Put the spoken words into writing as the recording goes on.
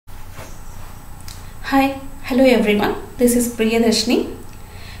Hi, hello everyone. This is Priyadharshini,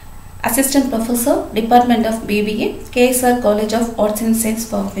 Assistant Professor, Department of BBA, KSR College of Arts and Science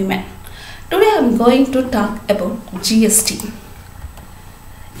for Women. Today I am going to talk about GST.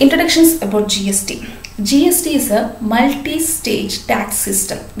 Introductions about GST. GST is a multi-stage tax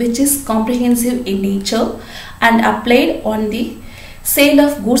system which is comprehensive in nature and applied on the sale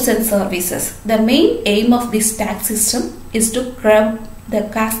of goods and services. The main aim of this tax system is to curb the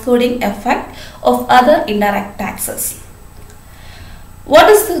cascading effect of other indirect taxes. What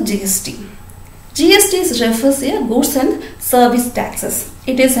is the GST? GST refers to goods and service taxes.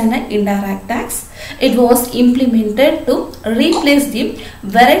 It is an indirect tax. It was implemented to replace the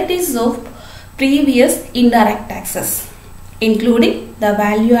varieties of previous indirect taxes, including the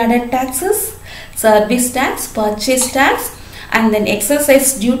value-added taxes, service tax, purchase tax, and then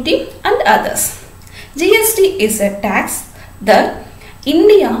excise duty and others. GST is a tax that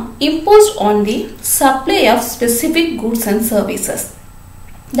India imposed on the supply of specific goods and services.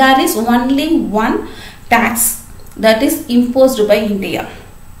 There is only one tax that is imposed by India.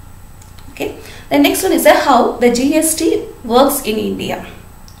 Okay. The next one is how the GST works in India.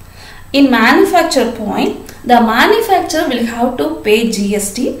 In manufacture point, the manufacturer will have to pay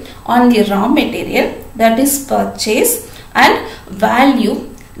GST on the raw material that is purchased and value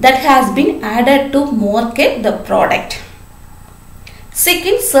that has been added to market the product.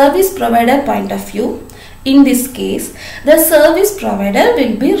 Second, service provider point of view. In this case, the service provider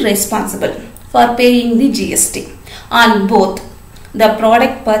will be responsible for paying the GST on both the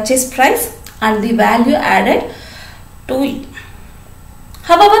product purchase price and the value added to it.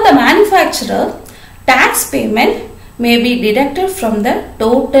 However, the manufacturer tax payment may be deducted from the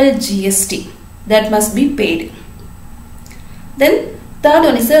total GST that must be paid. Then third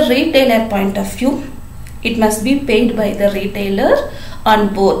one is a retailer point of view. It must be paid by the retailer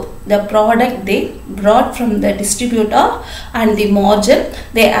on both the product they brought from the distributor and the margin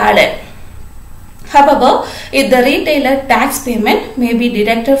they added. However, if the retailer tax payment may be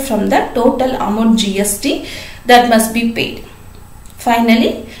deducted from the total amount GST that must be paid.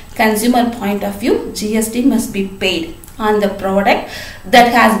 Finally, consumer point of view, GST must be paid on the product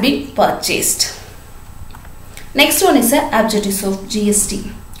that has been purchased. Next one is the objectives of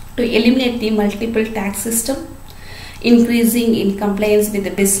GST. To eliminate the multiple tax system, increasing in compliance with the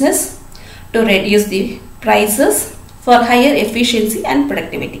business, to reduce the prices for higher efficiency and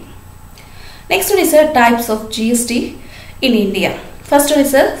productivity. Next one is the types of GST in India. First one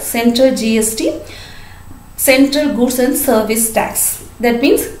is a central GST, Central Goods and Service Tax. That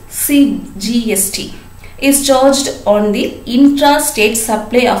means CGST is charged on the intra-state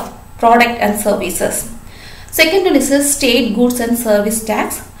supply of product and services. Second one is a State Goods and Service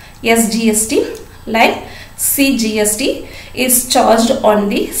Tax, SGST, like CGST is charged on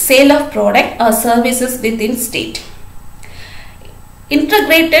the sale of product or services within state.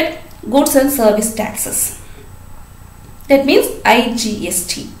 Integrated Goods and Service Taxes, that means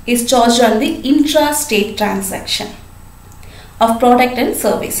IGST, is charged on the intra-state transaction of product and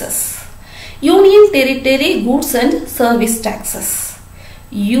services. Union Territory Goods and Service Taxes,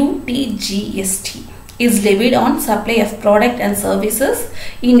 UTGST, is levied on supply of product and services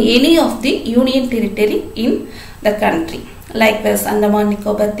in any of the union territory in the country, like West Andaman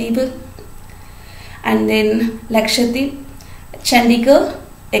Nicobar Divu, and then Lakshadweep, Chandigarh,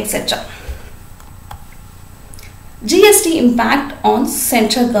 etc. GST impact on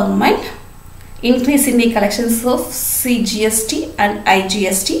central government: increase in the collections of CGST and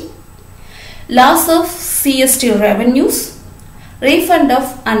IGST, loss of CST revenues, refund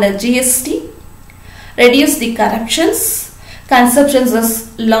of under GST, reduce the corruptions, consumptions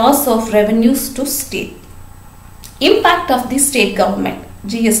as loss of revenues to state. Impact of the state government,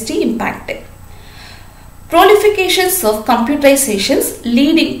 GST impacted. Prolifications of computerizations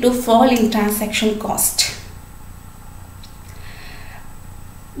leading to fall in transaction cost.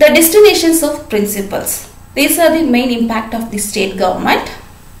 The destinations of principles. These are the main impact of the state government.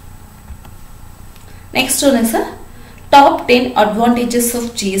 Next one is a top 10 advantages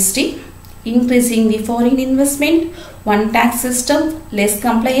of GST. Increasing the foreign investment, one tax system, less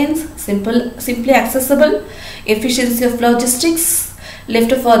compliance, simply accessible, efficiency of logistics,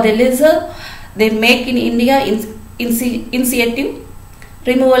 left for the leisure, they make in India initiative,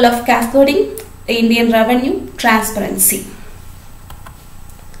 removal of cascading, Indian revenue, transparency.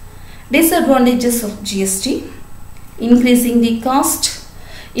 Disadvantages of GST: increasing the cost,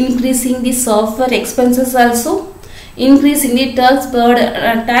 increasing the software expenses also, increase in the tax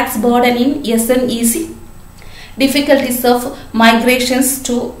burden in SMEC, difficulties of migrations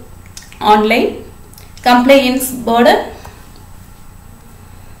to online, compliance burden.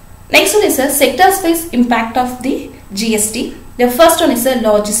 Next one is a sector-based impact of the GST. The first one is a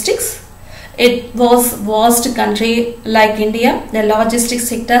logistics. It was vast country like India. The logistics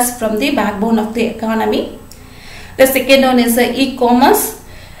sectors from the backbone of the economy. The second one is e-commerce.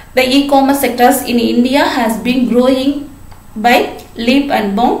 The e-commerce sectors in India has been growing by leap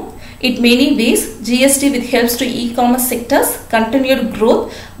and bound. In many ways, GST which helps to e-commerce sectors continued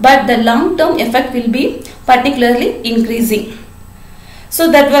growth, but the long-term effect will be particularly increasing. So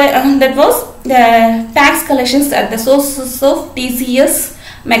that was the tax collections at the sources of TCS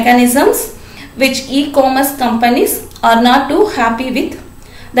mechanisms, which e-commerce companies are not too happy with.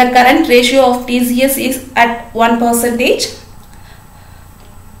 The current ratio of TCS is at 1%.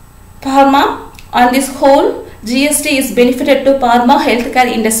 Pharma, on this whole, GST is benefited to pharma healthcare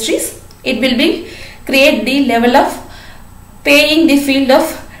industries. It will be create the level of paying the field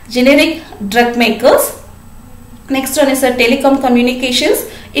of generic drug makers. Next one is a telecom communications.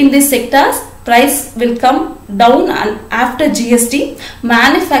 In these sectors, price will come down, and after GST,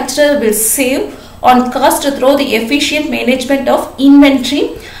 manufacturer will save on cost through the efficient management of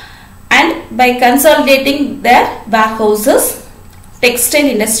inventory and by consolidating their warehouses. Textile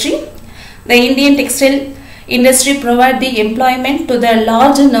industry. The Indian textile industry provide the employment to the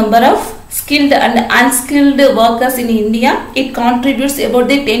large number of skilled and unskilled workers in India. It contributes about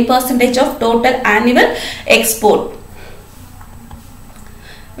the 10% of total annual export.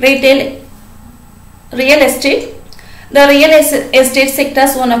 Real estate. The real estate sector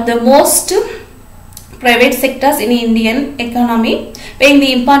is one of the most private sectors in Indian economy, playing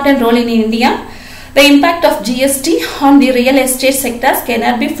the important role in India. The impact of GST on the real estate sectors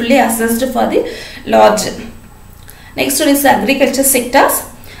cannot be fully assessed for the large. Next one is the agriculture sectors.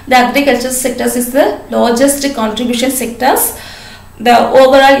 The agriculture sectors is the largest contribution sectors, the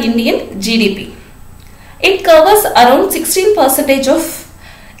overall Indian GDP. It covers around 16% of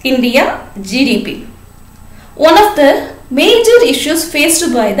India GDP. One of the major issues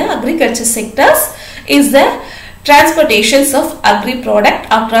faced by the agriculture sectors is the transportations of agri product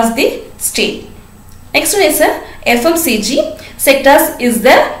across the state. Next one is the FMCG sectors is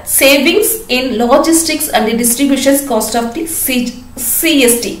the savings in logistics and the distribution cost of the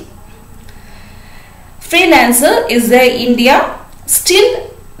CST. Freelancer is the India still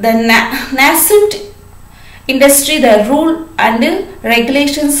the nascent industry. The rule and the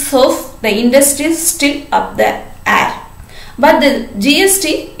regulations of the industry is still up the air. But the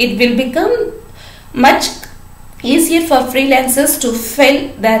GST, it will become much easier for freelancers to file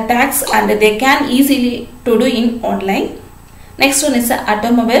their tax, and they can easily to do in online. Next one is the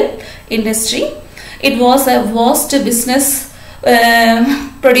automobile industry. It was a vast business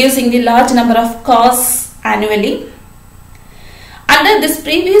producing the large number of cars annually. Under this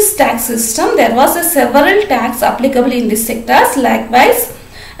previous tax system, there was a several tax applicable in these sectors. Likewise,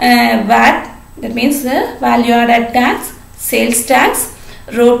 VAT, that means the value added tax, sales tax,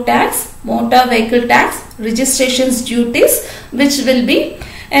 road tax, motor vehicle tax, registrations duties, which will be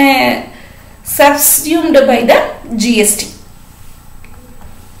subsumed by the GST.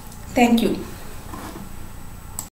 Thank you.